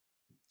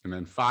And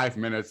then 5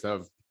 minutes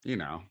of,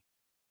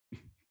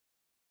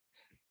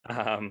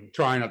 Um,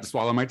 trying not to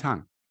swallow my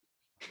tongue.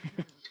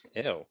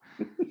 Ew.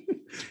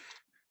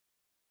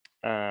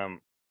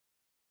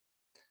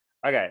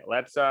 Okay,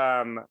 let's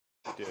do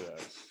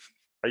this.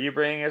 Are you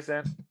bringing us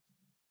in?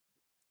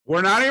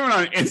 We're not even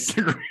on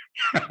Instagram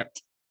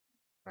yet.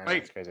 I know,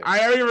 it's crazy. I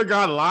haven't even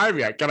gone live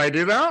yet. Can I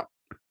do that?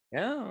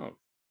 Yeah.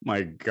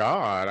 My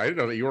God, I didn't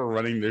know that you were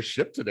running this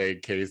ship today,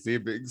 Casey,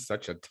 being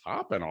such a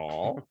top and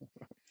all.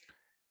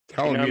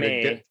 telling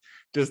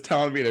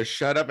me to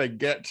shut up and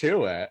get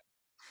to it.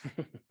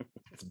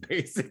 It's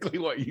basically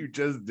what you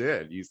just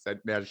did. You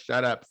said, now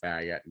shut up,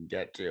 faggot, and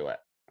get to it.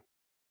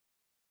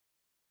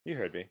 You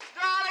heard me.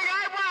 Darling,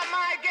 I want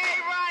my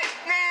gay rights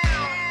now.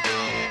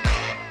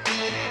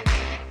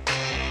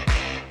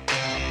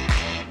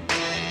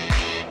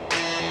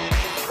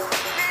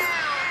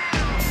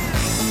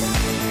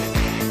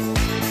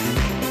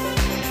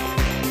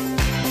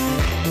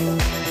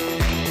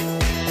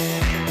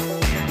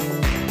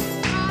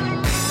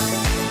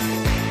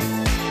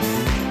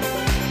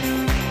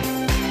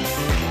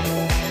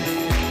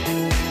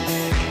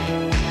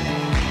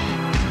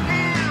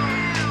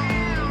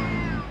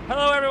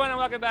 Hello, everyone, and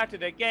welcome back to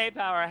the Gay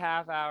Power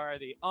Half Hour,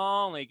 the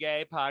only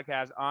gay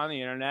podcast on the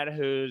internet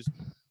whose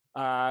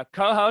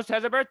co-host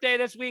has a birthday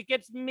this week.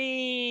 It's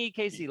me,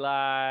 Casey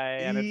Lai,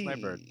 and it's my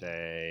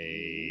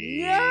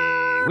birthday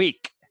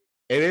week.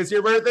 It is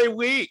your birthday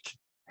week.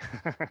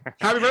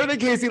 Happy birthday,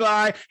 Casey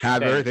Lai.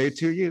 Happy birthday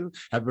to you.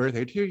 Happy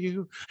birthday to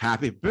you.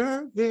 Happy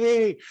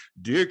birthday,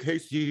 dear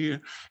Casey.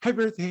 Happy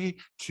birthday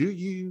to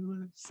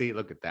you. See,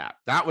 look at that.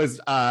 That was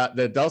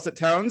the dulcet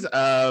tones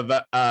of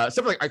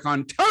Super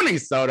icon Tony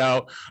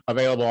Soto,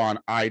 available on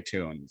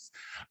iTunes.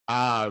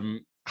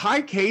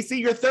 Hi, Casey.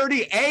 You're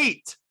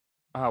 38.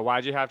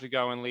 Why'd you have to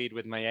go and lead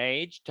with my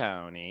age,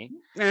 Tony?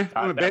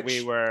 I'm a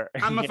bitch.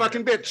 I'm a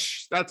fucking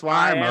bitch. That's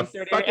why I'm a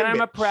fucking bitch. And I'm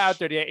a proud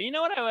 38. You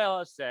know what I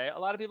will say? A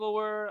lot of people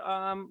were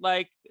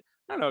like,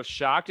 I don't know if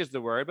shocked is the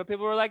word, but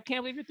people were like,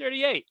 can't believe you're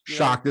 38.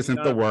 Shocked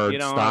isn't the word. You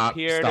don't Stop.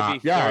 appear to be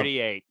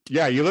 38.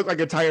 Yeah, you look like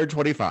a tired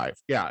 25.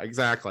 Yeah,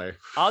 exactly.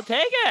 I'll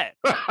take it.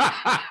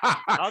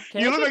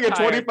 You look like a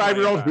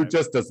 25-year-old who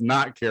just does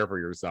not care for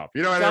yourself.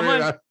 You know what I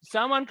mean?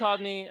 Someone called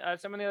me,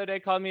 someone the other day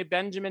called me a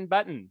Benjamin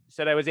Button,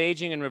 said I was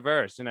aging in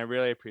reverse, and I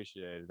really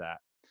appreciated that.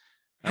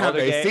 Have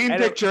they seen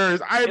pictures?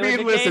 I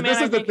mean, listen,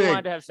 this is the thing.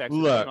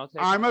 Look,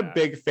 I'm a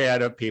big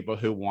fan of people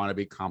who want to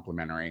be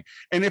complimentary.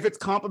 And if it's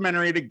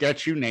complimentary to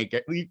get you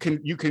naked, you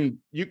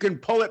can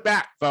pull it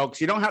back, folks.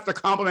 You don't have to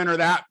compliment her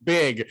that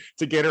big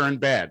to get her in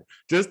bed.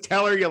 Just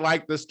tell her you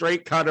like the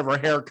straight cut of her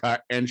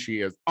haircut and she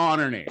is on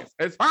her knees.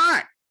 It's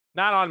fine.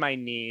 Not on my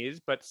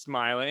knees, but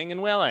smiling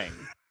and willing.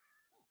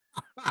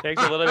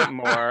 Takes a little bit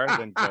more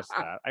than just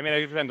that. I mean,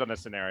 it depends on the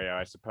scenario,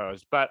 I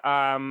suppose. But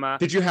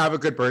did you have a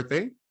good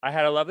birthday? I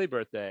had a lovely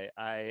birthday.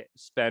 I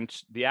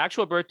spent the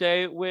actual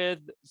birthday with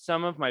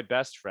some of my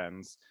best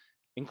friends,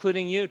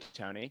 including you,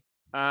 Tony.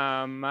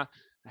 I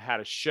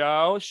had a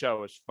show. Show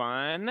was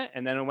fun,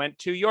 and then I went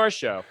to your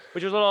show,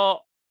 which was a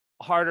little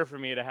harder for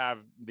me to have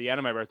the end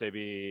of my birthday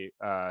be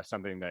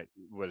something that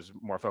was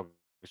more focused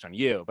on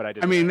you, but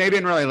I mean, they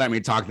didn't really let me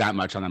talk that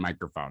much on the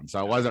microphone,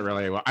 so it wasn't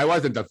really. I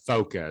wasn't the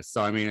focus.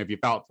 So I mean, if you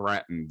felt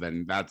threatened,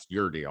 then that's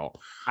your deal.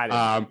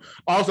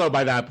 Also,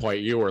 by that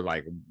point, you were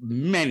like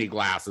many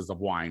glasses of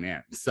wine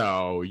in,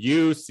 so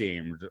you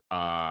seemed.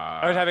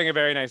 I was having a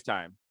very nice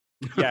time.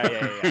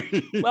 Yeah.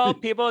 Well,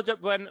 people,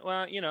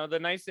 the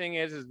nice thing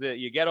is that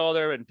you get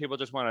older and people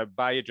just want to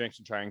buy you drinks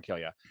and try and kill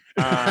you.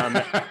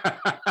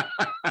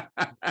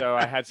 So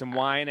I had some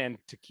wine and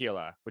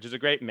tequila, which is a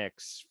great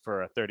mix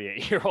for a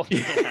 38-year-old.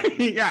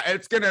 Yeah,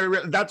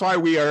 that's why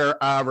we are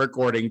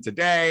recording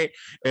today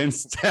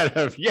instead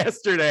of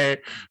yesterday,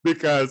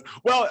 because,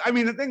 well, I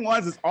mean, the thing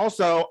is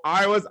also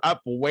I was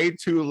up way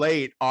too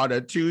late on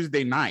a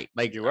Tuesday night.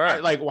 Like you were.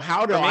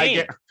 How do I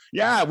get?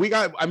 Yeah, we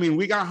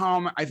got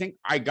home. I think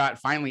I got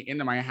finally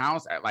into my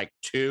house at like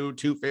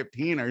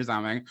 2:15 or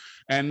something.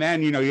 And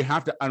then, you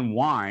have to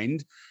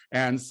unwind.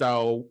 And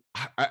so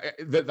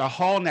the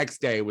whole next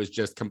day was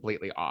just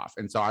completely off.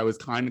 And so I was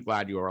kind of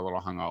glad you were a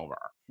little hungover.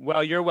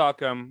 Well, you're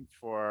welcome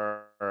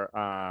for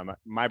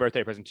my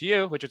birthday present to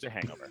you, which is a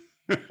hangover.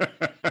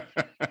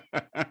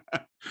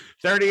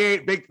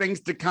 38 big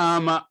things to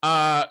come.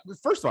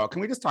 First of all,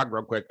 can we just talk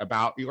real quick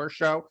about your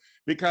show?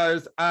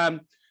 Because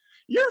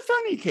you're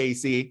funny,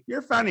 Casey.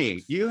 You're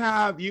funny. You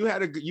had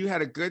a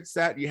good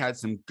set. You had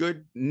some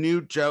good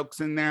new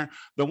jokes in there.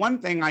 The one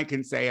thing I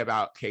can say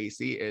about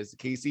Casey is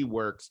Casey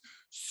works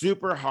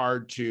super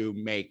hard to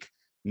make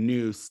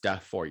new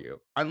stuff for you.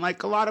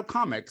 Unlike a lot of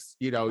comics,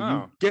 you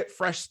get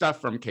fresh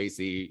stuff from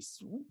Casey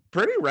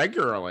pretty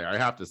regularly, I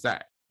have to say.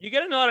 You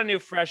get a lot of new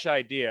fresh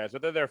ideas,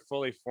 whether they're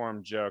fully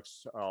formed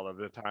jokes all of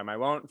the time. I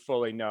won't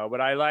fully know, but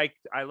I like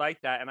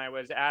that. And I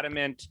was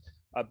adamant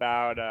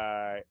about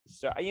I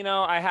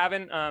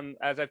haven't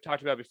as I've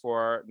talked about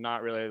before,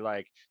 not really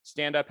like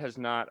stand-up has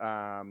not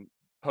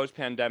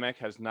post-pandemic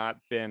has not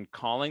been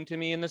calling to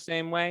me in the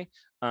same way.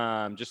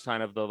 Just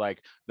kind of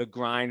the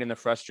grind and the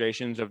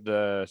frustrations of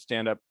the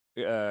stand-up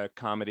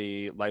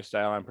comedy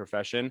lifestyle and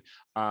profession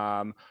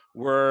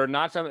were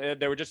not some.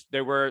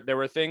 There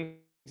were things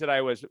that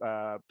I was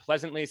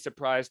pleasantly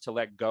surprised to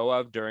let go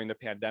of during the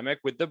pandemic,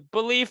 with the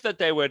belief that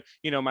they would,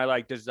 my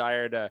like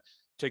desire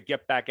to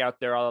get back out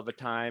there all of the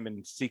time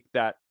and seek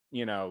that,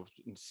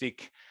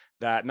 seek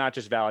that not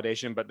just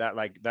validation, but that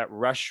like that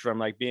rush from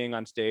like being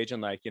on stage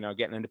and like,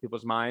 getting into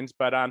people's minds.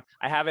 But I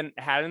haven't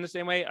had it in the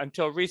same way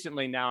until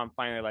recently. Now I'm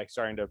finally like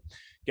starting to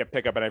get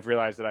pick up, and I've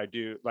realized that I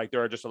do like,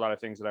 there are just a lot of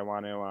things that I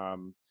want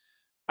to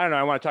I don't know.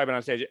 I want to talk about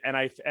on stage, and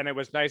it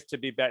was nice to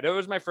be back. It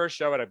was my first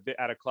show at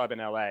a club in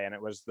LA, and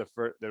it was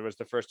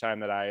the first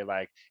time that I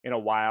like in a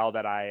while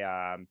that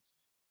I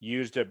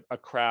used a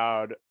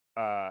crowd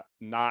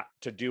not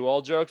to do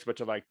old jokes, but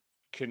to like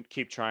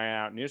keep trying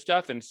out new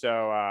stuff. And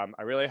so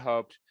I really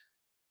hoped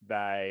that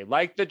I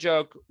liked the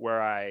joke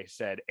where I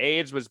said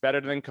AIDS was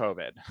better than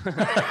COVID.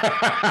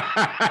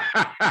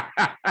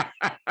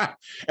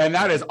 And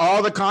that is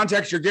all the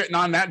context you're getting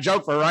on that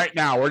joke for right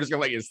now. We're just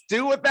gonna let you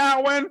stew with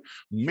that one,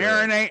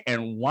 marinate,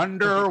 and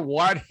wonder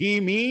what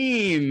he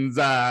means.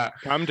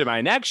 Come to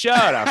my next show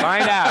to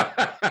find out.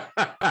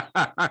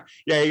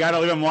 Yeah, you got to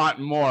leave him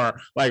wanting more.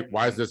 Like,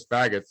 why is this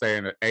faggot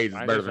saying that AIDS is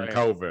better than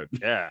COVID?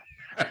 Yeah,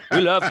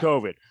 we love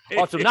COVID.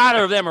 Also,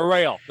 neither of them are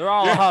real. They're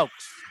all a hoax.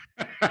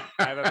 I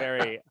have a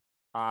very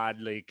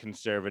oddly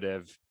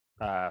conservative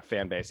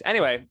fan base.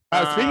 Anyway,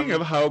 speaking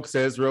of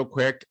hoaxes, real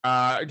quick,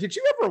 did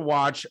you ever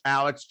watch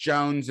Alex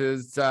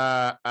Jones's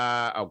oh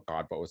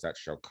god, what was that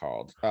show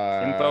called?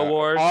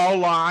 InfoWars. All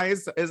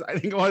Lies, I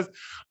think it was.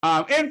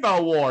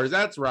 InfoWars,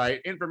 that's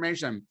right.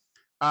 Information.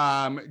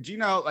 Do you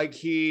know, like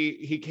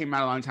he came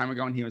out a long time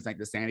ago and he was like,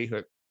 the Sandy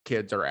Hook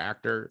kids are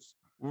actors.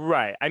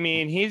 Right. I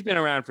mean, he's been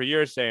around for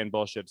years saying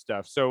bullshit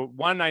stuff. So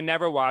one, I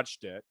never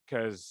watched it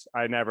because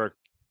I never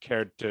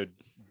cared to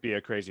be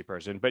a crazy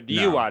person. But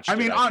you watched it? I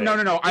mean,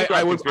 no.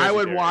 I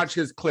would watch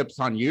his clips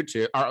on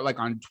YouTube or like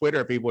on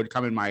Twitter. People would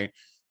come in my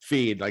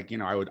feed, like,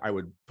 I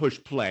would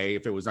push play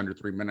if it was under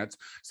 3 minutes,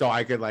 so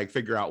I could like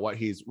figure out what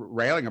he's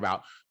railing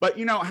about. But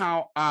you know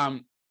how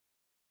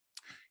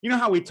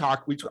we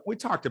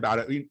talked about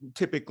it.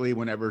 Typically,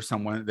 whenever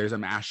there's a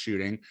mass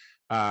shooting,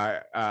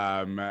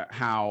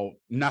 how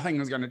nothing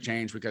is going to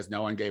change because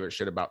no one gave a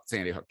shit about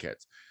Sandy Hook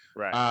kids.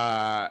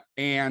 Right.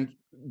 And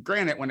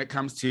granted, when it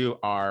comes to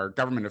our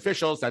government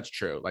officials, that's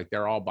true. Like,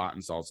 they're all bought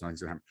and sold.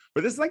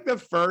 But this is like the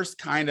first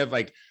kind of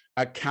like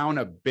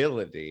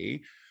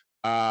accountability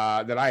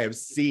that I have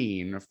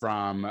seen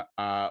from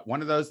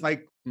one of those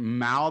like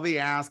mouthy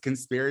ass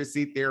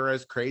conspiracy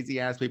theorists, crazy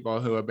ass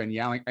people who have been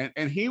yelling.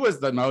 And he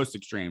was the most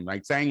extreme,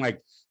 like saying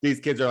like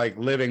these kids are like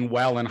living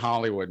well in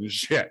Hollywood and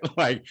shit.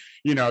 Like,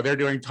 they're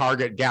doing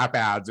Target Gap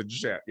ads and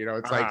shit.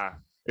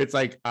 It's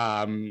like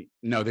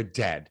no, they're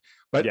dead.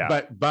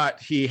 But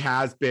he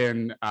has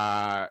been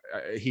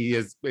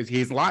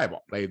he's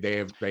liable.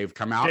 They've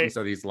come out and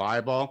said he's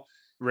liable.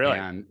 Really?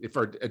 And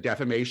for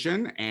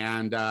defamation.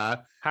 And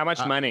how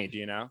much money do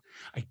you know?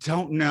 I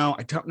don't know.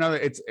 I don't know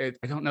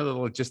the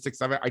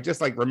logistics of it. I just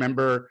like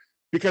remember,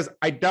 because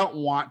I don't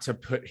want to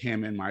put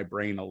him in my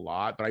brain a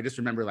lot, but I just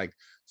remember like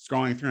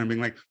scrolling through and being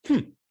like,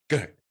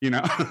 good,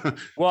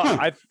 Well,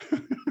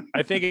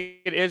 I think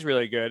it is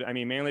really good. I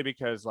mean, mainly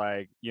because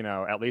like,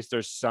 at least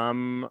there's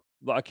some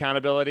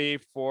accountability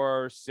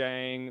for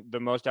saying the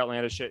most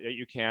outlandish shit that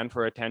you can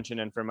for attention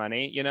and for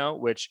money,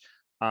 which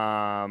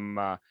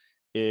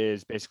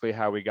is basically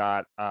how we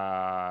got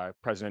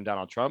President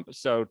Donald Trump.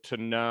 So to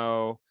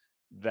know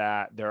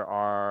that there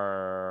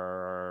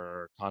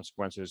are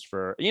consequences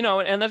for,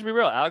 and let's be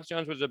real, Alex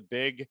Jones was a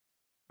big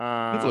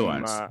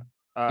influence.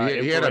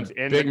 He had a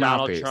in big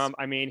Donald mouthpiece. Trump.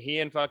 I mean, he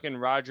and fucking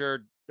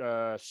Roger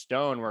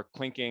Stone were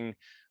clinking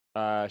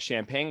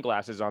champagne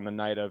glasses on the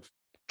night of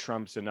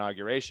Trump's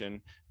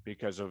inauguration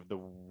because of the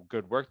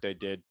good work they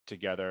did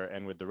together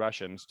and with the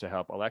Russians to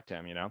help elect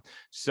him,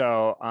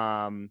 So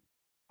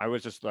I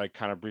was just like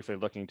kind of briefly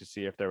looking to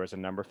see if there was a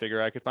number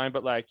figure I could find,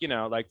 but like,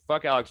 like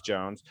fuck Alex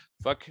Jones,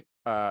 fuck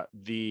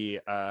the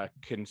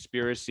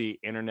conspiracy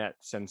internet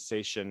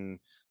sensation.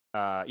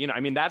 I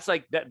mean, that's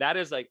like that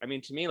is like, I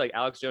mean, to me, like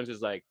Alex Jones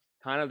is like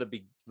kind of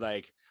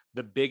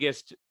the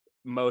biggest,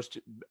 most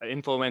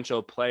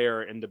influential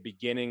player in the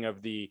beginning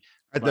of the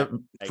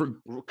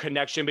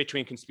connection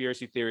between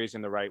conspiracy theories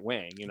and the right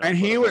wing, and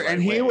he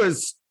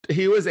was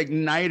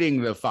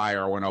igniting the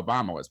fire when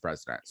Obama was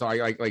president. So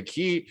I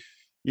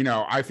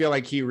I feel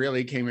like he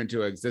really came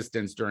into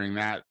existence during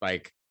that,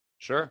 like,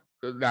 sure,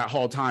 that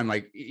whole time.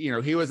 Like,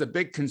 he was a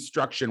big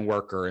construction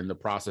worker in the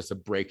process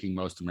of breaking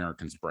most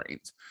Americans'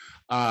 brains.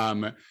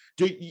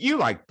 Do you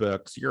like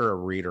books? You're a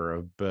reader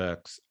of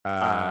books.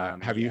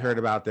 Have you heard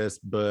about this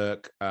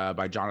book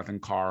by Jonathan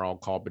Carl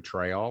called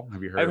Betrayal?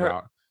 Have you heard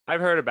about?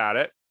 I've heard about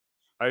it.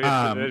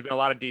 There's been a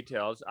lot of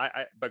details.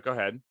 But go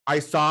ahead.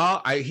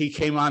 He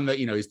came on the,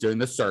 he's doing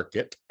the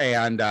circuit,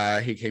 and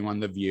he came on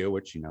The View,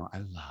 which, I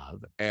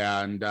love.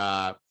 And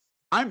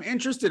I'm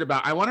interested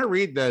I want to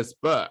read this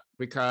book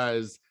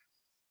because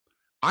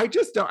I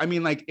just don't, I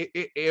mean, like,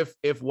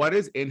 if what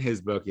is in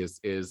his book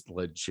is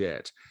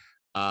legit,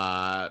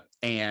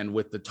 and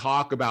with the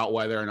talk about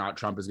whether or not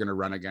Trump is going to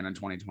run again in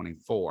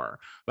 2024.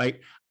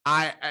 Like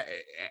I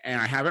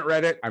haven't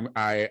read it.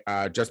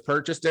 I just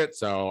purchased it,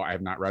 so I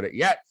have not read it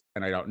yet,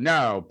 and I don't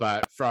know.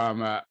 But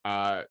from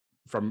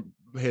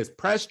his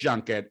press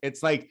junket,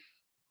 it's like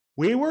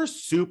we were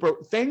super.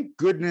 Thank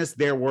goodness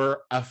there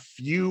were a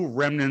few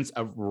remnants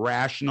of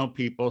rational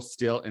people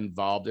still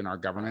involved in our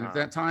government at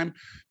that time,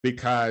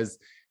 because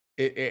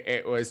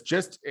it was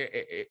just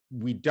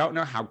we don't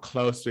know how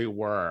close we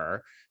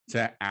were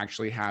to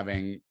actually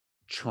having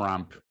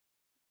Trump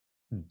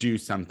do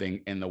something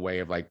in the way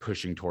of like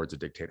pushing towards a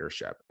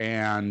dictatorship.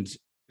 And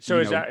so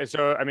is that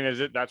so? I mean, is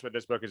it that's what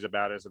this book is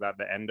about? Is about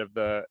the end of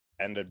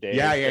days?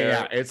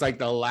 Yeah. It's like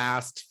the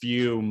last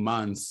few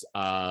months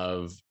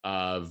of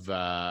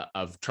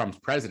Trump's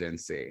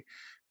presidency,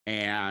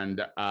 and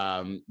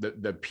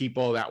the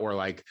people that were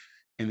like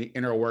in the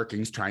inner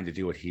workings trying to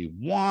do what he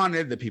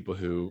wanted, the people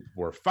who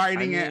were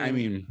fighting it. I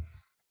mean,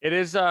 it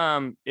is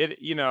I'm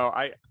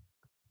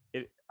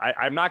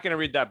not going to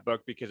read that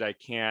book because I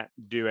can't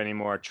do any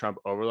more Trump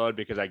overload,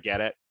 because I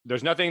get it.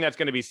 There's nothing that's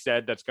going to be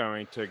said that's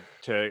going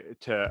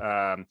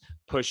to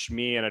push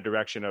me in a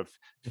direction of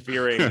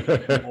fearing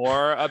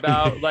more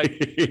about like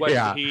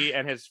what he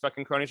and his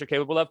fucking cronies are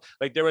capable of.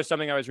 Like there was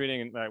something I was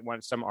reading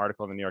in some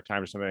article in the New York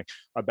Times or something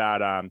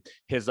about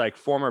his like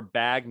former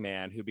bag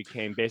man who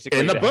became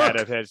basically the head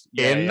of his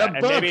and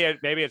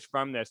maybe it's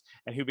from this,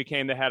 and who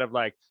became the head of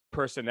like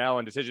personnel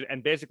and decision,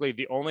 and basically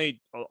the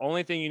only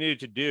thing you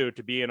needed to do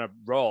to be in a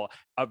role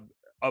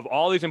of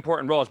all these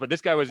important roles, but this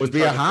guy was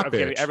be a hot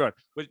bitch. Everyone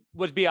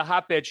was be a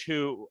hot bitch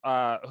who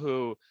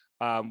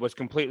was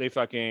completely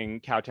fucking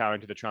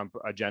kowtowing to the Trump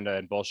agenda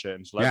and bullshit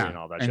and celebrity and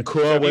all that and shit.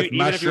 cool with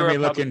mushroomy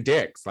looking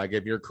dicks. Like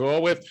if you're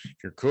cool with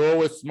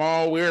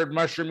small weird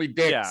mushroomy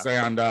dicks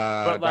and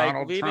but like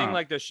Donald leaving Trump.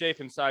 like the shape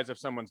and size of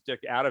someone's dick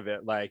out of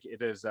it, like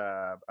it is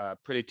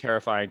pretty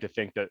terrifying to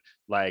think that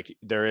like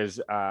there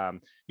is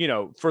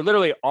for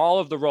literally all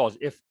of the roles,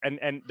 if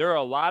and there are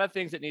a lot of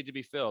things that need to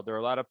be filled. There are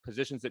a lot of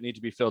positions that need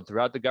to be filled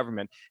throughout the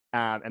government,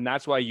 and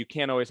that's why you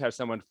can't always have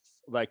someone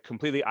like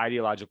completely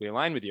ideologically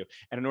aligned with you.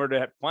 And in order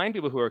to find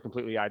people who are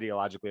completely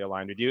ideologically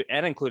aligned with you,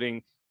 and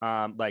including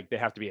like they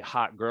have to be a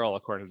hot girl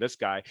according to this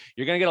guy,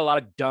 you're gonna get a lot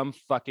of dumb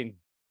fucking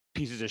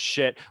pieces of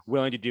shit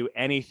willing to do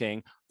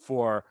anything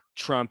for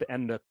Trump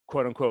and the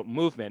quote unquote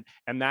movement.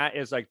 And that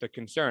is like the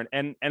concern.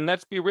 And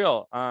let's be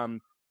real,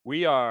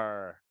 we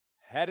are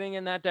heading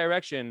in that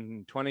direction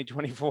in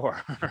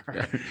 2024.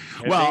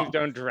 Well, things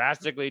don't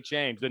drastically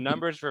change. The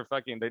numbers for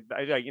fucking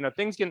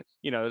things can,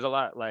 there's a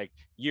lot, like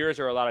years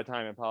are a lot of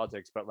time in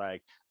politics, but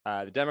like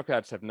the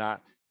Democrats have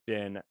not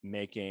been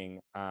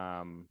making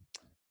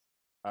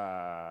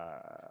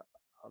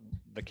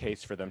the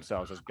case for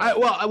themselves as good.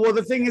 Well,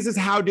 the thing is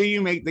how do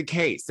you make the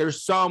case?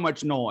 There's so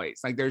much noise.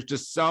 Like there's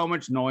just so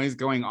much noise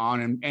going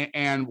on,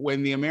 and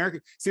when the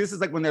American this is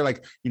like when they're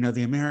like,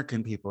 the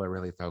American people are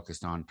really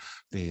focused on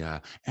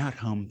the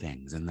at-home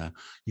things and the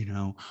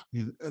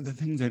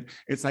things that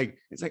it's like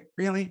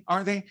really,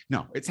 are they?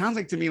 No, it sounds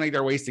like to me like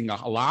they're wasting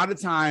a lot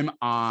of time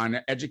on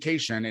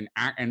education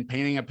and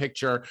painting a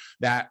picture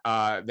that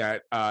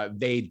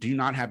they do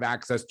not have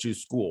access to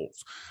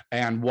schools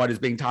and what is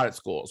being taught at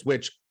schools,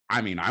 which I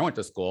mean, I went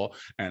to school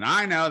and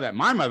I know that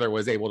my mother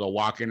was able to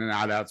walk in and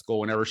out of that school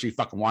whenever she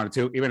fucking wanted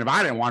to, even if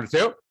I didn't want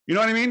to. You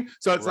know what I mean?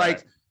 So it's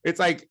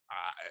like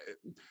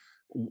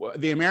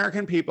the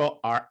American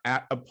people are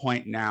at a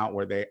point now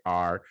where they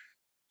are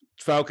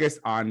focused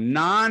on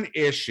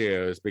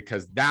non-issues,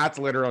 because that's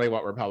literally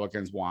what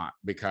Republicans want.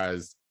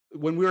 Because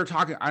when we were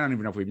talking, I don't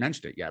even know if we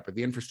mentioned it yet, but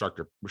the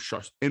infrastructure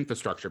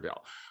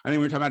bill, I think we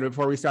were talking about it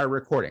before we started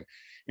recording.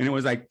 And it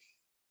was like,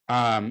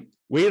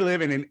 we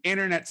live in an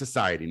internet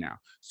society now.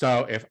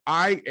 So if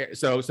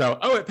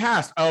it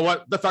passed. Oh,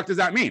 what the fuck does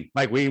that mean?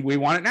 Like we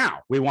want it now.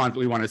 We want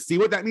to see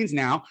what that means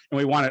now, and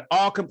we want it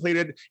all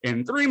completed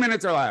in 3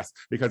 minutes or less,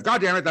 because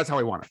God damn it, that's how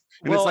we want it.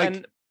 And it's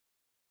like,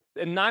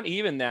 and not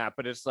even that,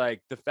 but it's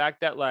like the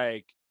fact that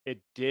like it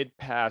did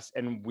pass,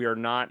 and we're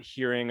not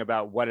hearing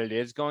about what it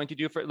is going to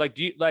do for like,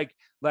 do you like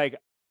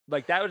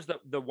that was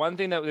the one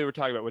thing that they were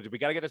talking about was we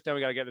got to get this done,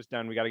 we got to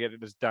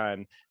get this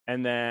done,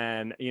 and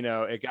then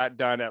it got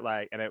done at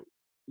like, and it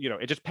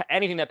it just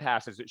anything that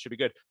passes, it should be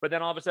good. But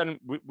then all of a sudden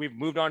we've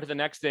moved on to the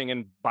next thing,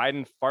 and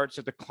Biden farts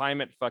at the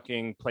climate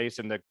fucking place,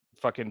 and the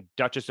fucking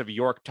Duchess of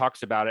York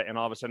talks about it, and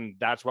all of a sudden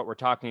that's what we're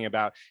talking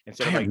about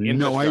instead of like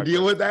no idea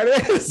what that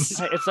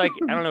is. It's like,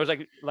 I don't know, it's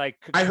like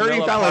I heard he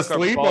fell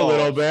asleep a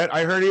little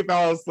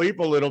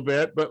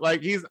bit. But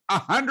like he's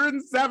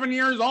 107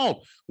 years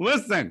old.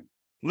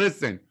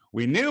 Listen,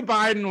 we knew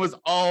Biden was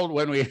old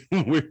when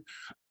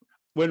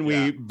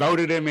we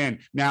voted him in.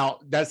 Now,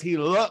 does he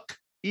look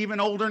even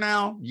older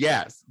now?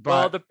 Yes,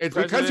 but it's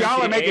because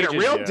y'all are making it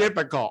real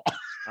difficult.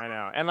 I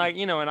know. And like,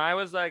 and I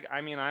was like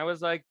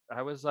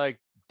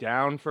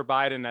down for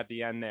Biden at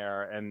the end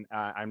there. And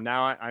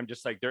I'm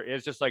just like, there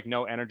is just like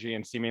no energy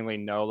and seemingly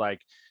no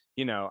like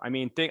you know, I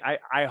mean,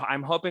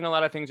 I'm hoping a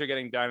lot of things are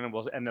getting done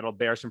and it'll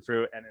bear some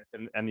fruit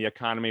and the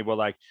economy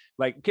will and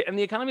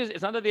the economy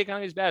it's not that the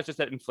economy is bad, it's just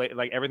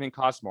that everything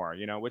costs more,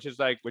 you know, which is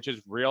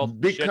real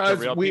shit to Because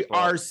real we people.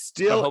 are But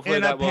still hopefully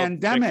in a that will fix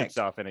pandemic.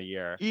 itself in a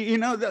year. You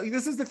know,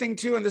 this is the thing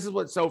too, and this is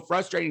what's so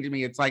frustrating to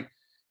me. It's like,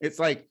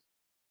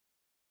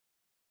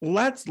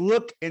 let's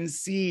look and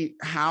see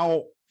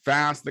how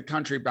fast the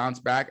country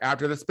bounced back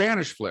after the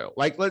Spanish flu.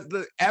 Like,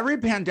 every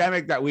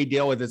pandemic that we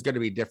deal with is going to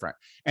be different,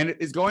 and it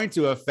is going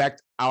to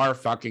affect our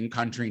fucking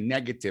country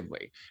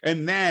negatively.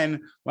 And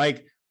then,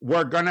 like,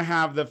 we're gonna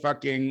have the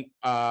fucking,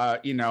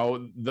 you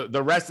know,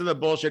 the rest of the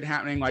bullshit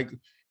happening, like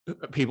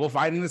people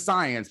fighting the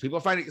science, people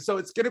fighting. So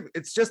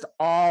it's just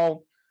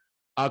all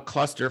a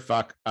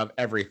clusterfuck of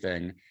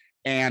everything,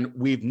 and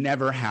we've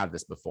never had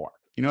this before.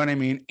 You know what I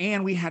mean?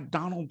 And we had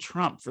Donald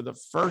Trump for the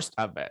first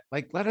of it.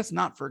 Like, let us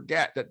not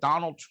forget that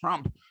Donald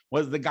Trump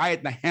was the guy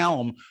at the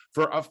helm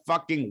for a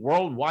fucking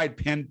worldwide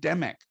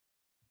pandemic.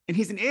 And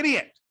he's an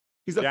idiot.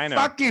 He's a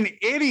fucking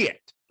idiot.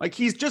 Like,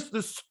 he's just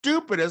the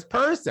stupidest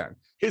person.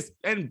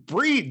 And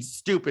breeds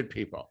stupid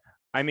people.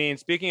 I mean,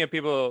 speaking of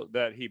people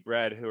that he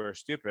bred who are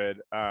stupid,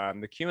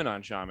 the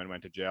QAnon shaman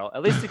went to jail.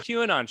 At least the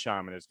QAnon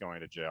shaman is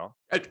going to jail.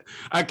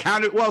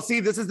 Well, see,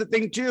 this is the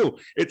thing too.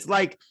 It's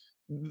like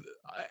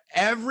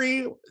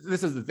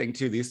this is the thing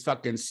too. These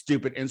fucking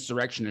stupid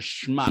insurrectionist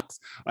schmucks,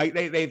 like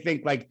they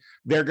think like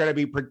they're going to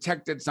be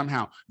protected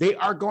somehow. They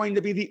are going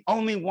to be the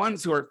only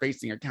ones who are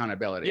facing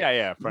accountability.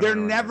 Yeah. They're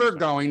never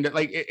going to,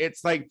 like,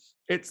 it's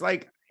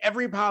like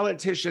every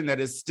politician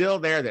that is still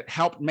there that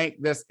helped make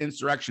this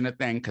insurrection a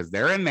thing, because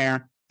they're in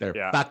there,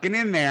 fucking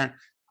in there,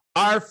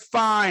 are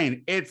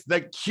fine. It's the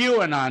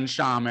QAnon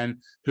shaman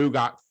who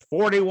got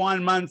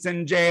 41 months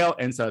in jail.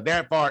 And so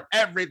therefore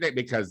everything,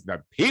 because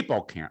the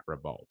people can't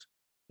revolt.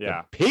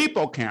 Yeah. The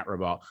people can't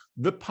revolt.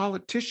 The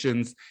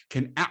politicians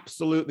can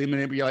absolutely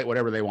manipulate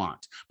whatever they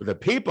want. But the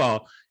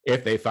people,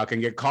 if they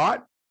fucking get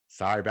caught,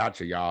 sorry about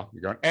you, y'all.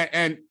 You're going,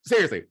 and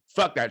seriously,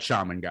 fuck that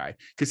shaman guy.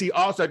 Because he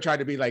also tried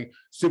to be like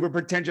super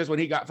pretentious when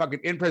he got fucking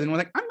in prison. Was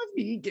like, I'm a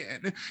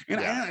vegan. And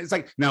it's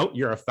like, no,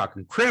 you're a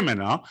fucking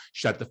criminal.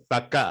 Shut the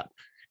fuck up.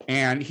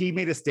 And he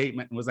made a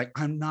statement and was like,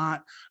 I'm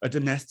not a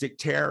domestic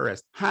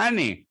terrorist.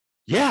 Honey,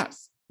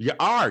 yes, you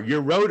are.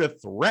 You wrote a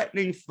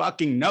threatening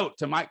fucking note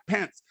to Mike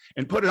Pence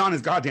and put it on his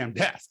goddamn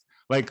desk.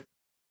 Like,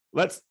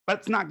 let's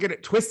not get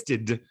it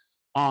twisted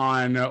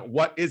on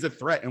what is a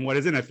threat and what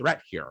isn't a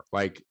threat here.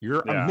 Like, you're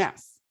a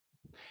mess.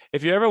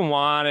 If you ever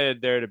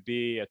wanted there to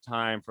be a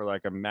time for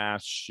like a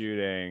mass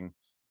shooting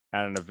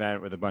at an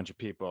event with a bunch of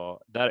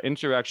people, that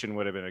insurrection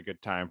would have been a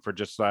good time for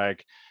just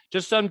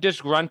some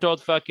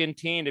disgruntled fucking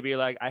teen to be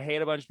like, I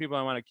hate a bunch of people,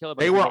 I want to kill a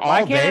bunch of people.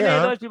 Why can't any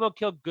of those people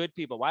kill good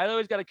people? Why do they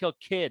always got to kill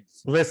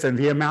kids? Listen,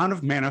 the amount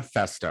of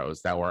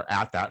manifestos that were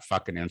at that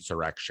fucking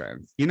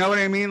insurrection, you know what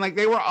I mean? Like,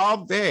 they were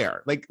all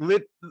there. Like,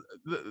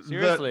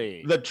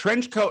 seriously, the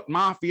trench coat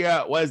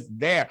mafia was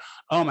there.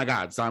 Oh my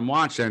God. So I'm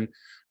watching,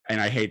 and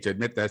I hate to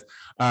admit this,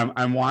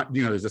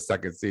 there's a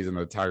second season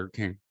of Tiger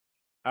King.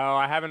 Oh,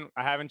 I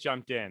haven't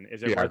jumped in.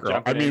 Is it worth girl.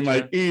 jumping I mean, into?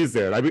 like, is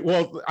it? I mean,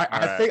 well,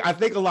 I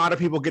think a lot of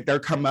people get their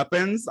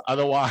comeuppance.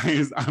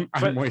 Otherwise,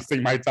 I'm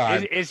wasting my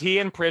time. Is he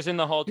in prison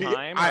the whole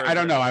time? I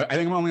don't know. I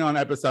think I'm only on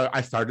episode.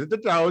 I started to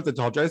doze. I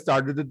told you I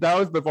started to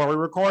doze before we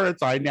recorded,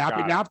 so I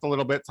napped a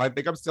little bit. So I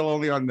think I'm still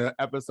only on the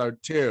episode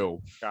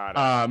 2.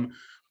 Got it.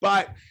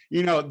 But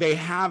they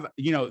have,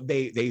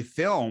 they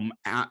film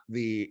at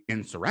the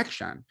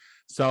insurrection.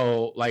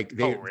 So like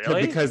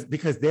really?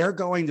 because they're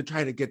going to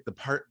try to get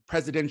the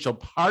presidential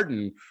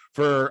pardon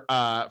for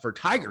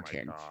Tiger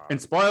King. God. And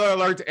spoiler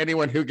alert to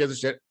anyone who gives a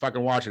shit,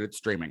 fucking watch it. It's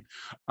streaming.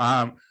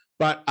 So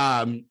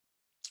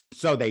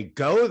they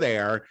go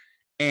there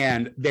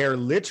and they're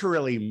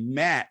literally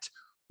met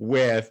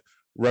with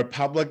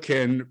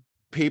Republican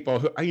people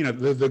who,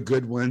 the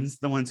good ones,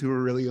 the ones who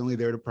are really only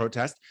there to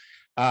protest.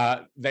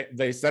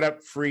 They set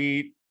up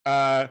free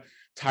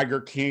Tiger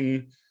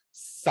King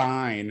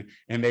sign,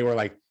 and they were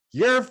like,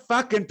 you're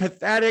fucking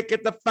pathetic.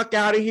 Get the fuck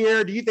out of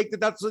here. Do you think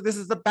that that's what this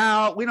is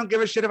about? We don't give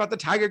a shit about the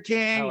Tiger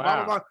King. Blah,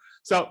 blah, blah.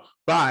 So,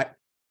 but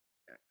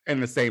in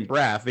the same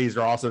breath, these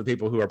are also the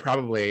people who are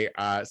probably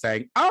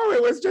saying, oh,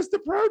 it was just a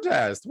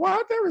protest.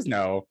 What? There was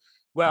no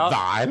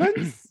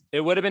violence. It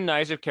would have been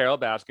nice if Carol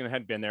Baskin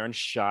had been there and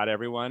shot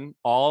everyone,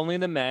 only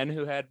the men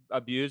who had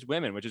abused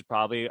women, which is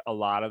probably a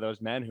lot of those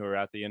men who were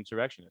at the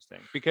insurrectionist thing,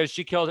 because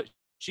she killed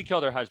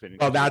her husband.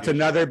 Oh, that's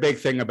another big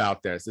thing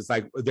about this. It's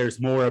like there's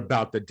more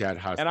about the dead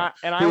husband,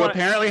 who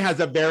apparently has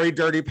a very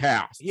dirty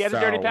past. He has a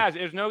dirty past.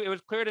 It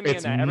was clear to me in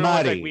that everyone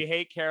was like, we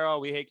hate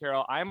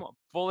Carol. I'm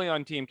fully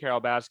on team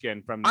Carol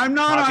Baskin. I'm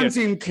not on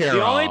team Carol.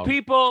 The only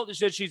people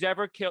that she's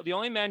ever killed, the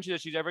only men that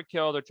she's ever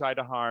killed or tried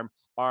to harm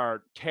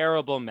are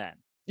terrible men.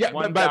 Yeah,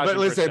 but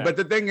listen, but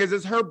the thing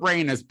is her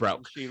brain is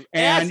broke. She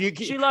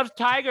loves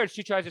tigers.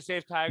 She tries to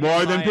save tigers.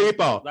 More than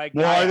people.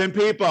 More than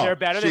people. They're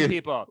better than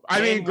people.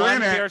 I mean,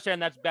 one person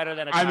that's better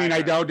than a tiger. I mean,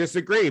 I don't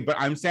disagree, but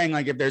I'm saying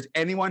like if there's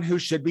anyone who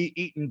should be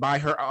eaten by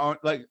her own,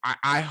 like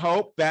I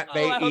hope that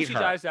they I eat hope she her.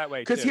 dies that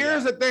way. Because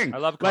here's the thing. I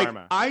love karma.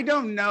 Like, I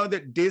don't know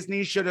that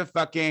Disney should have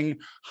fucking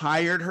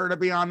hired her to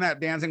be on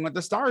that Dancing with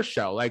the Stars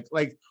show. Like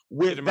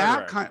with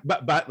that kind.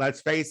 But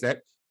let's face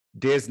it.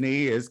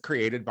 Disney is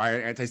created by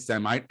an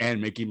anti-Semite, and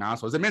Mickey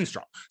Mouse was a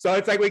minstrel. So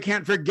it's like we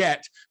can't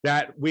forget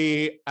that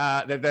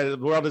that the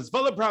world is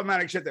full of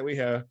problematic shit that we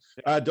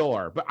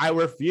adore. But I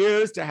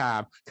refuse to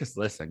have, because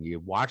listen, you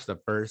watch the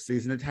first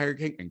season of Tiger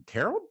King, and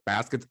Carol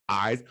Baskin's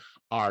eyes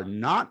are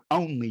not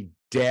only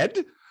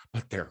dead,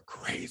 but they're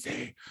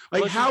crazy.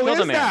 Like, how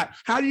is that?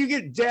 How do you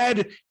get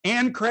dead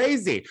and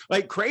crazy?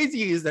 Like,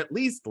 crazy is at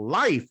least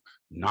life,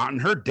 not in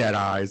her dead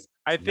eyes.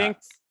 I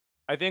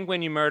think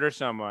when you murder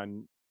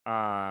someone,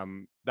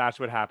 that's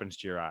what happens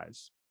to your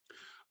eyes.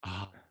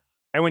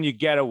 And when you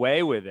get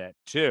away with it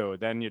too,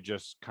 then you're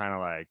kind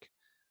of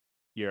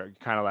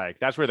like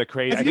that's where the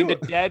crazy. I think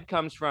the dead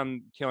comes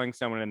from killing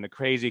someone, and the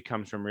crazy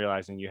comes from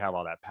realizing you have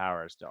all that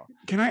power still.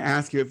 Can I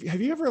ask you,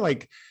 have you ever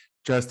like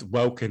just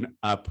woken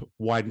up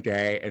one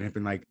day and have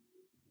been like,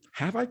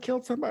 have I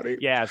killed somebody?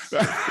 Yes.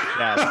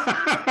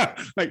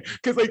 Like,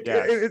 because like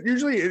it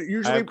usually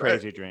I have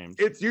crazy dreams.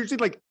 It's usually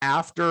like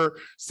after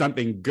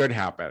something good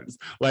happens,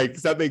 like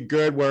something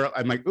good where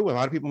I'm like, ooh, a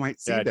lot of people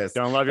might see this.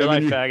 Don't love your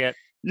life, faggot.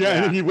 Yeah,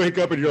 and then you wake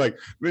up and you're like,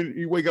 then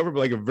you wake up from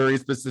like a very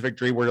specific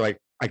dream where you're like,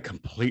 I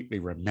completely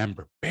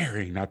remember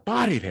burying that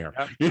body there.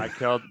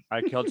 Yep.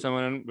 I killed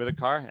someone with a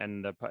car,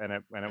 and it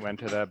went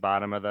to the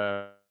bottom of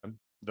the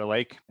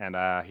lake, and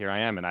here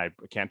I am, and I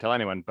can't tell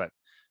anyone, but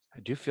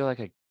I do feel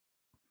like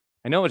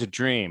I know it was a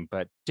dream,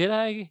 but did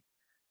I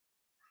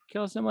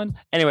kill someone?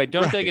 Anyway,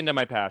 don't dig into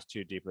my past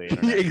too deeply.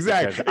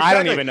 Exactly. I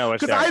don't even know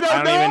it's there. I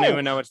don't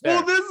even know it's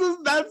there. Well,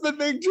 that's the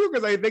thing too,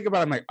 because I think about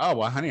it, I'm like, oh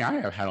well, honey, I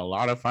have had a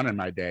lot of fun in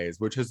my days,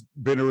 which has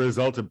been a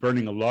result of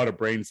burning a lot of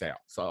brain cells.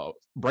 So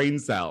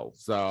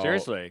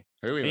seriously,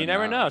 you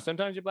never know.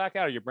 Sometimes you black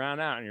out or you brown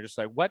out, and you're just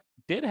like, what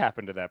did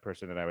happen to that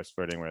person that I was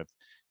flirting with?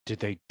 Did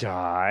they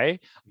die?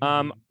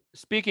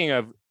 Speaking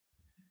of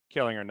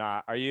killing or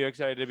not, are you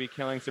excited to be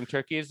killing some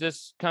turkeys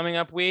this coming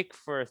up week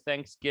for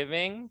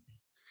Thanksgiving?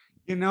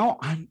 You know,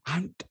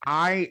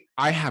 I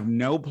have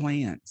no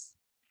plans.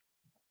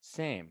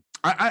 Same.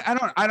 I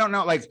don't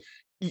know. Like,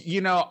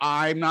 you know,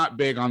 I'm not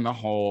big on the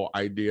whole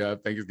idea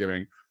of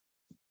Thanksgiving.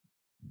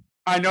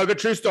 I know the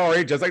true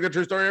story, just like the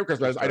true story of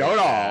Christmas. I know it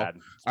all.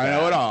 I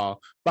know it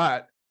all.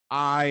 But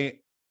I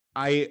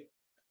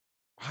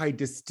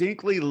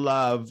distinctly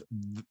love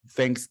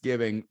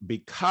Thanksgiving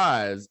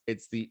because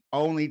it's the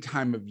only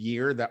time of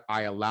year that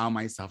I allow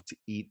myself to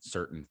eat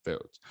certain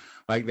foods.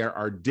 Like there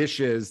are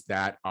dishes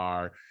that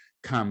are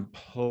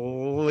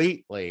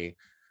completely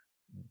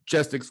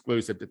just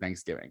exclusive to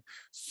Thanksgiving.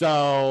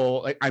 So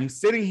like I'm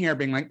sitting here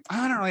being like,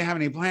 I don't really have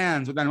any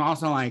plans, but then I'm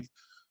also like,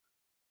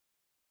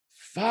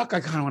 fuck,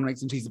 I kind of want to make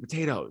some cheesy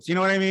potatoes. You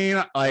know what I mean?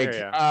 Like,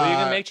 well, you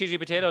can make cheesy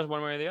potatoes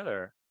one way or the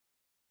other.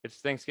 It's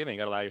Thanksgiving.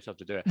 You gotta allow yourself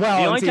to do it.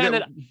 Well, the only time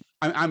that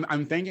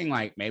I'm thinking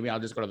like maybe I'll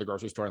just go to the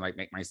grocery store and like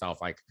make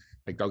myself like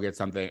go get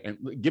something and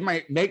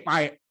make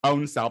my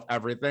own self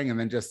everything and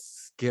then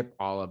just skip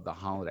all of the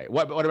holiday.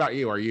 What about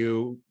you? Are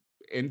you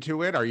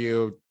into it?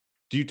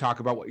 Do you talk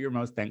about what you're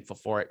most thankful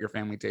for at your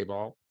family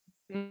table?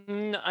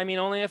 I mean,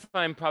 only if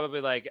I'm probably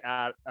like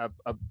at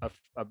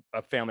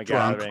a family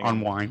drunk gathering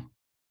on wine.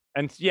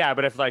 And yeah,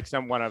 but if like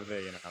one of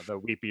the the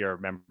weepier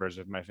members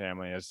of my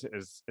family is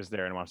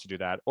there and wants to do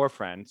that, or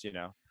friends,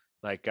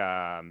 like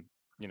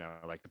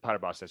like the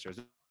Potterboss sisters,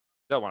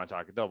 they'll want to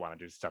talk. They'll want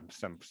to do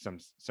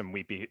some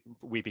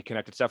weepy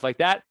connected stuff like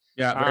that.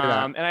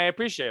 Yeah, and I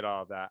appreciate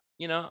all of that.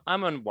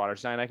 I'm on water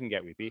sign. I can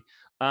get weepy.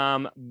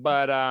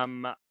 But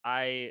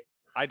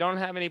I don't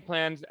have any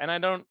plans, and I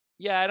don't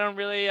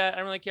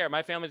really care.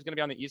 My family's gonna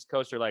be on the East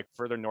Coast or like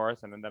further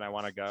north, and then I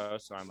want to go.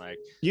 So I'm like,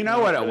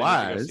 what it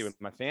was? See with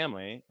my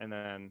family, and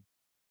then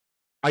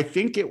I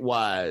think it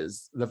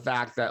was the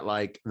fact that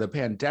like the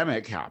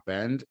pandemic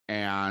happened,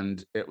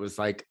 and it was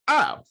like,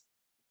 I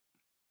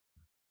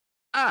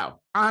don't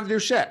have to do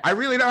shit. I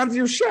really don't have to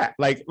do shit.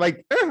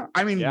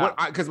 I mean,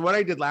 because what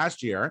I did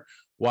last year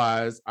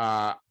was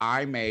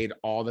I made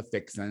all the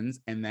fixins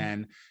and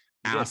then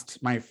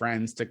asked my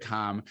friends to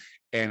come,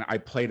 and I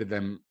plated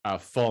them a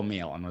full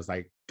meal and was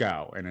like,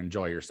 go and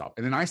enjoy yourself.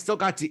 And then I still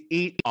got to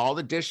eat all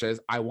the dishes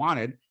I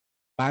wanted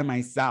by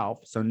myself.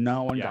 So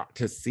no one got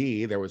to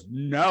see. There was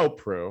no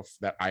proof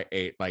that I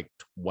ate like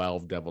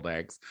 12 deviled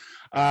eggs.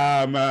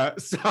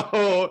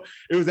 So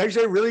it was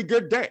actually a really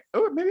good day.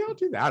 Oh, maybe I'll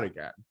do that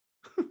again.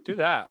 Do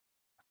that.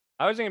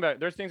 I was thinking about,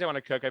 there's things I want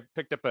to cook. I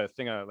picked up a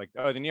thing of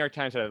the New York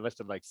Times had a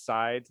list of like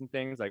sides and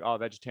things, like all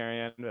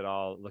vegetarian, but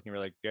all looking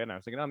really good. And I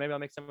was thinking, maybe I'll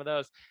make some of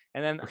those.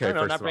 And then I don't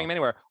know, not bring them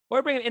anywhere. Or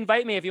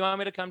invite me if you want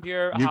me to come to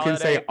your You holiday can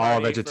say all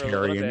party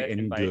vegetarian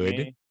and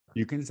good.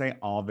 You can say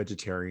all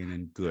vegetarian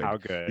and good. How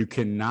good? You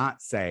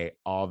cannot say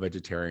all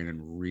vegetarian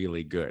and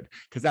really good,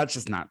 because that's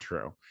just not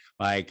true.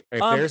 Like if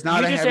there's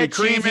not you a just heavy said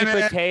cream cheesy in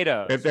it,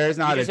 potatoes. if there's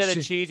not you just said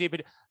a cheesy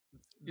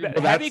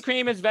heavy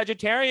cream is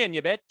vegetarian,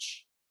 you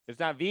bitch. It's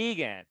not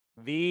vegan.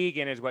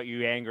 Vegan is what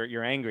you're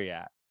angry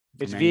at.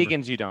 It's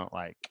vegans you don't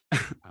like.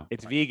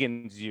 It's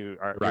vegans you're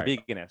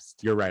veganist.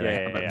 You're right.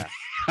 Yeah.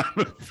 I'm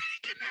a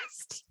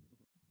veganist.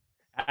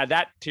 Add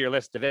that to your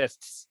list of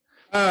ists.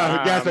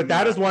 Yes, but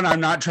that is one I'm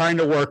not trying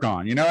to work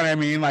on. You know what I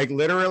mean? Like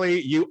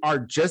literally, you are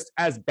just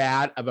as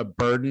bad of a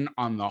burden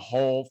on the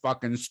whole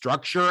fucking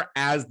structure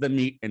as the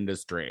meat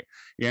industry.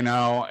 You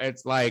know,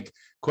 it's like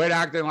quit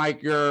acting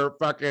like your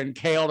fucking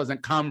kale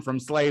doesn't come from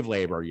slave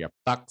labor, you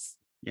fucks.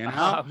 You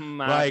know,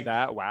 like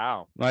that.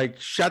 Wow. Like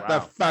shut the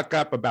fuck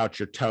up about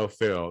your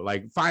tofu.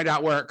 Like find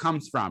out where it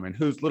comes from and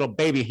whose little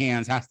baby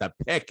hands has to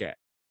pick it.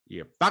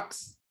 You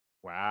fucks.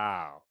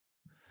 Wow.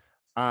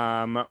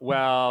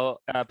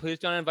 Well, please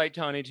don't invite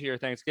Tony to your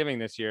Thanksgiving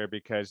this year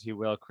because he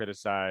will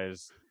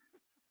criticize.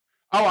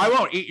 Oh, I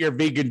won't eat your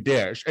vegan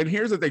dish. And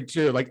here's the thing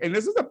too, like, and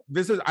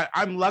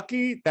I'm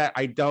lucky that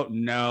I don't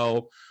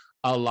know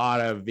a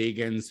lot of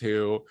vegans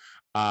who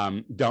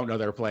don't know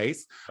their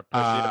place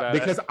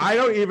because I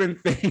don't even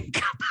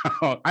think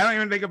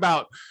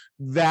about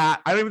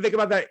that. I don't even think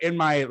about that in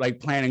my like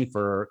planning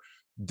for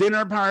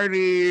dinner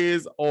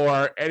parties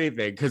or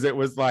anything, because it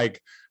was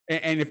like,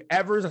 and if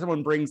ever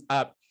someone brings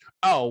up,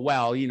 oh,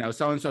 well, you know,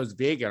 so-and-so's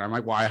vegan, I'm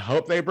like, well, I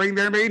hope they bring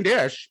their main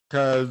dish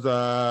because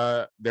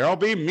there'll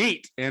be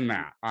meat in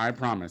that. I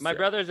promise. My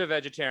brother's a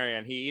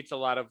vegetarian. He eats a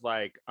lot of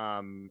like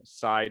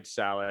side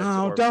salads.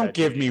 Oh, don't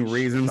give me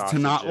reasons sausages.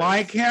 To not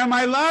like him.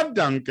 I love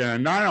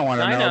Duncan. I don't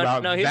want to know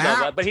about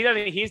that. But he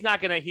doesn't. He's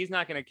not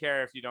gonna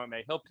care if you don't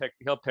make. He'll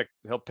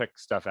pick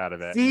stuff out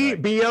of it. See,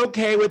 be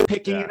okay with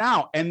picking it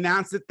out, and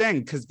that's the thing,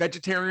 because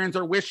vegetarians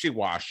are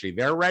wishy-washy.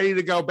 They're ready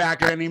to go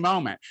back at any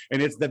moment,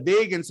 and it's the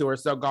vegans who are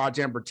so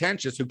goddamn pretentious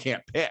who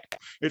can't pick.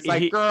 It's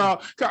like,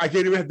 girl, I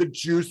can't even have the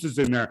juices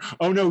in there.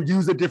 Oh no,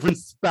 use a different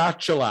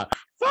spatula.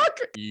 Fuck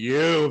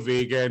you,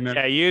 vegan.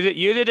 Yeah,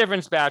 use a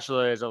different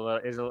spatula is a little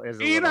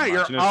eat at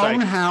your own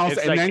house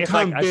and then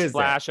come visit. A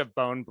splash of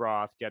bone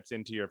broth gets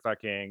into your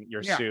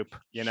soup.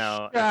 You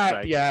know,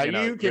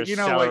 you can. You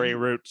know celery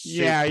root soup.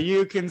 Yeah,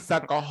 you can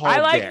suck a whole.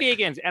 I like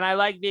vegans and I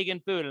like vegan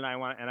food and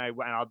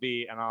I'll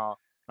be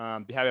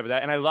happy with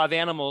that. And I love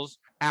animals.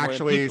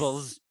 Actually,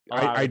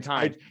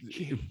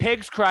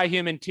 pigs cry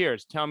human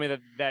tears. Tell me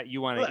that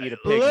you want to eat a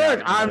pig.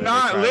 Look, I'm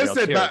not.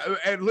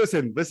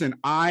 Listen.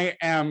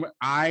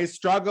 I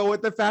struggle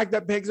with the fact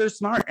that pigs are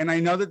smart, and I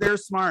know that they're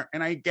smart,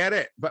 and I get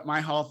it. But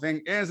my whole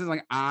thing is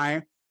like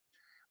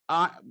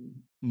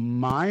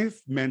my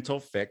mental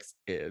fix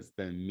is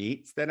the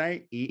meats that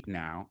I eat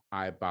now,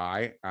 I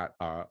buy at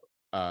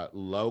a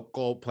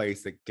local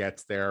place that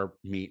gets their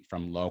meat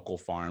from local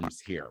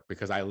farms here,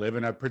 because I live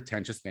in a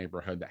pretentious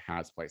neighborhood that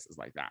has places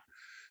like that.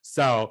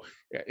 So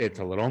it's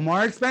a little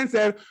more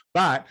expensive,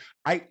 but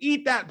I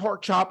eat that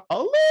pork chop a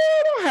little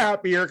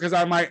happier because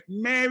I'm like,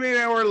 maybe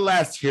there were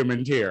less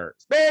human tears.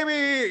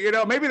 Maybe, you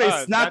know, maybe they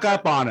snuck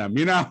up on him,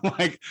 you know,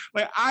 like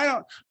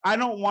I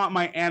don't want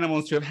my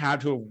animals to have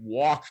had to have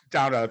walked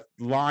down a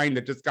line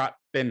that just got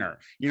thinner.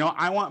 You know,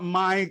 I want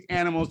my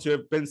animals to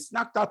have been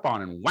snuck up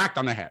on and whacked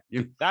on the head.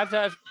 You know? That's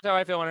how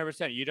I feel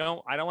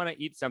 100%. I don't want to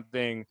eat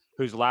something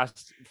whose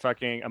last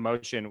fucking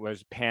emotion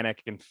was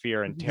panic and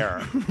fear and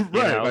terror. Right,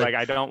 you know, like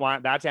I don't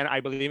want that. And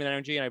I believe in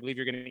energy, and I believe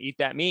you're going to eat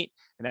that meat,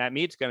 and that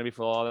meat's going to be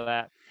full of all of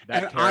that.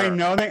 And terror. I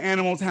know that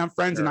animals have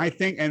friends, and I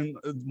think, and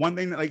one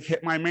thing that like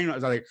hit my brain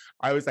was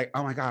I was like,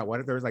 oh my god, what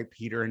if there was like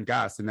Peter and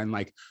Gus, and then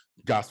like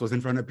Gus was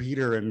in front of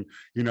Peter, and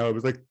you know it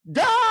was like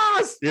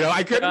Gus, you know,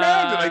 I couldn't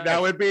imagine like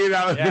that would be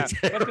what's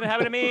gonna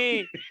happen to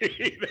me?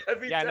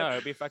 No,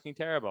 it'd be fucking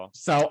terrible.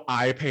 So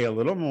I pay a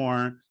little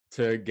more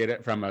to get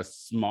it from a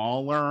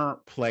smaller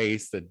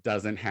place that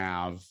doesn't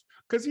have,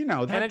 because you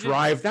know that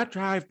drive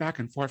back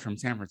and forth from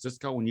San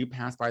Francisco when you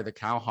pass by the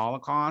cow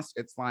holocaust,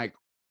 it's like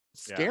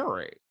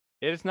scary.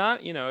 It's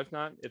not, you know, it's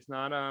not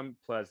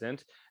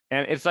pleasant.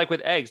 And it's like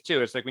with eggs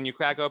too. It's like when you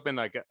crack open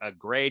like a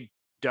grade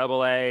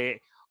AA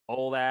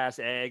old ass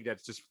egg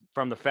that's just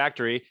from the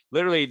factory,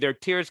 literally their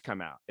tears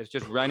come out. It's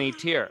just runny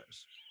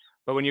tears.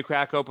 But when you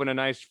crack open a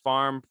nice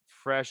farm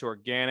fresh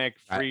organic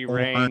free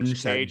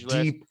range ageless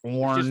deep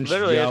orange just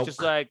literally yolk. It's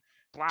just like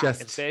wow.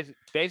 It's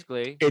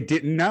basically it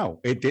didn't know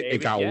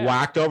it got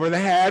whacked over the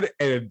head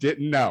and it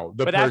didn't know.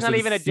 But that's not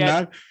even a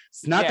dead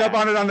snuck up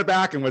on it on the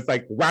back and was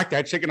like whack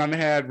that chicken on the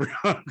head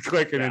real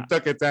quick and then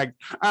took its egg.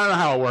 I don't know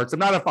how it works. I'm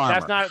not a farmer.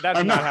 That's not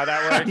how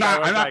that works.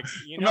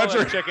 I'm not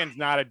sure. Chicken's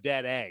not a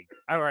dead egg,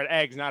 or an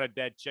egg's not a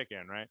dead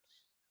chicken, right?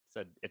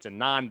 It's a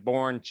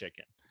non-born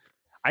chicken.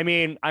 I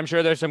mean, I'm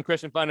sure there's some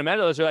Christian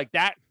fundamentalists who are like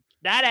that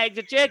egg's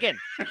a chicken.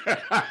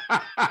 But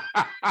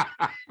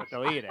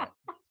they'll eat it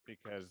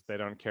because they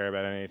don't care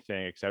about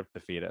anything except the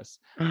fetus.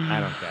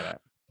 I don't get it.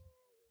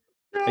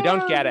 I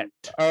don't get it.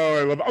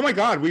 Oh my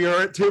God, we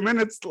are at 2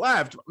 minutes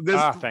left. This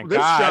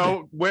God.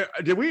 show,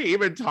 did we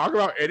even talk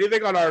about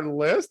anything on our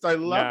list? I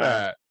love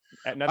that.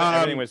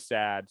 Everything was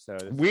sad. So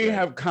we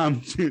have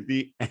come to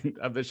the end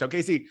of the show.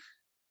 Casey,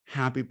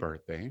 happy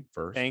birthday,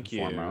 first Thank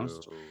and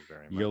foremost. you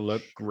very much. You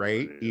look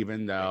great,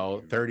 even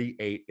though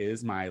 38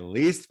 is my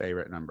least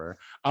favorite number,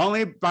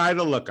 only by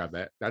the look of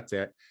it. That's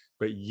it.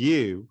 But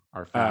you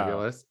are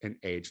fabulous and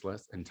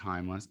ageless and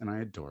timeless, and I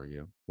adore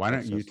you. Why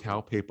don't you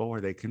tell people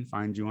where they can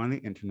find you on the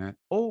internet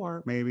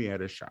or maybe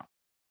at a show?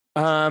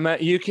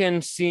 You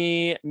can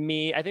see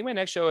me. I think my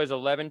next show is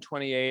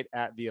 11/28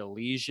 at the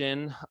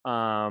Elysian.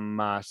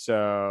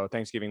 So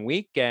Thanksgiving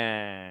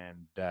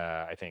weekend,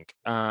 I think.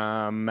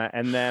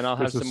 And then I'll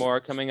have some more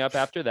coming up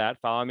after that.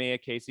 Follow me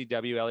at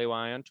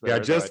KCWLEY on Twitter. Yeah,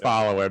 just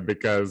follow him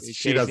because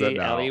she doesn't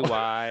know.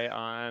 KCLEY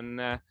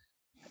on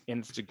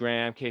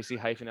Instagram,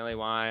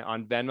 Casey-LEY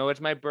on Venmo.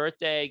 It's my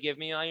birthday. Give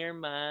me all your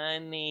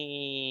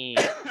money.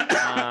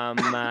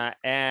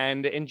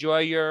 And enjoy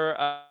your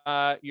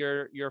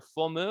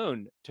full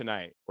moon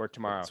tonight or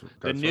tomorrow.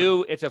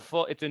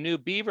 It's a new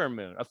beaver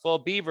moon, a full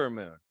beaver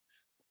moon.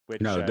 Which,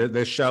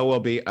 the show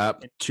will be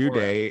up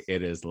today.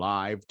 It is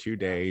live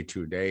today.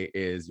 Today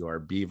is your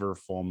beaver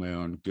full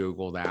moon.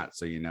 Google that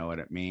so you know what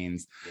it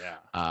means.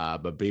 Yeah.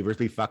 But beavers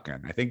be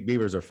fucking. I think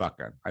beavers are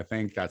fucking. I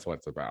think that's what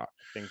it's about.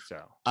 I think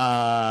so.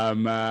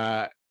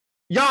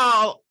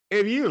 Y'all,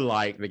 if you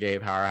like the Gay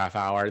Power Half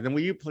Hour, then will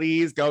you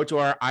please go to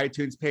our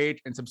iTunes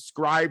page and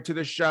subscribe to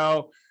the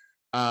show,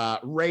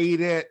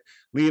 rate it,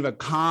 leave a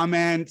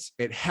comment.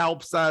 It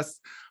helps us.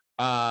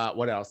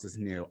 What else is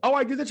new? Oh,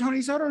 I do the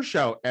Tony Soto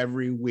Show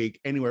every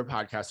week, anywhere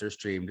podcasts are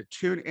streamed.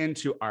 Tune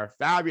into our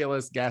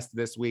fabulous guest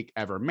this week,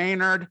 Ever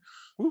Maynard.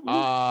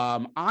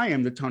 I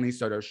am the Tony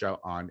Soto Show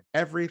on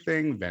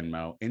everything: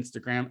 Venmo,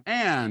 Instagram,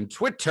 and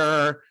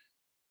Twitter.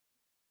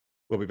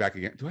 We'll be back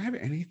again. Do I have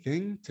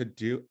anything to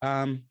do?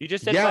 You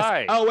just said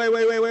bye. Oh,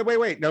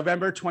 wait.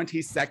 November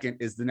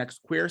 22nd is the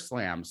next Queer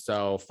Slam.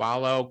 So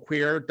follow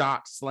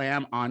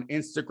queer.slam on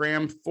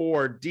Instagram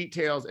for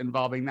details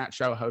involving that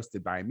show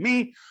hosted by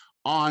me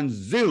on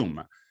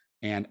Zoom.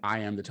 And I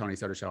am the Tony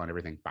Soto Show on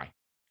everything. Bye.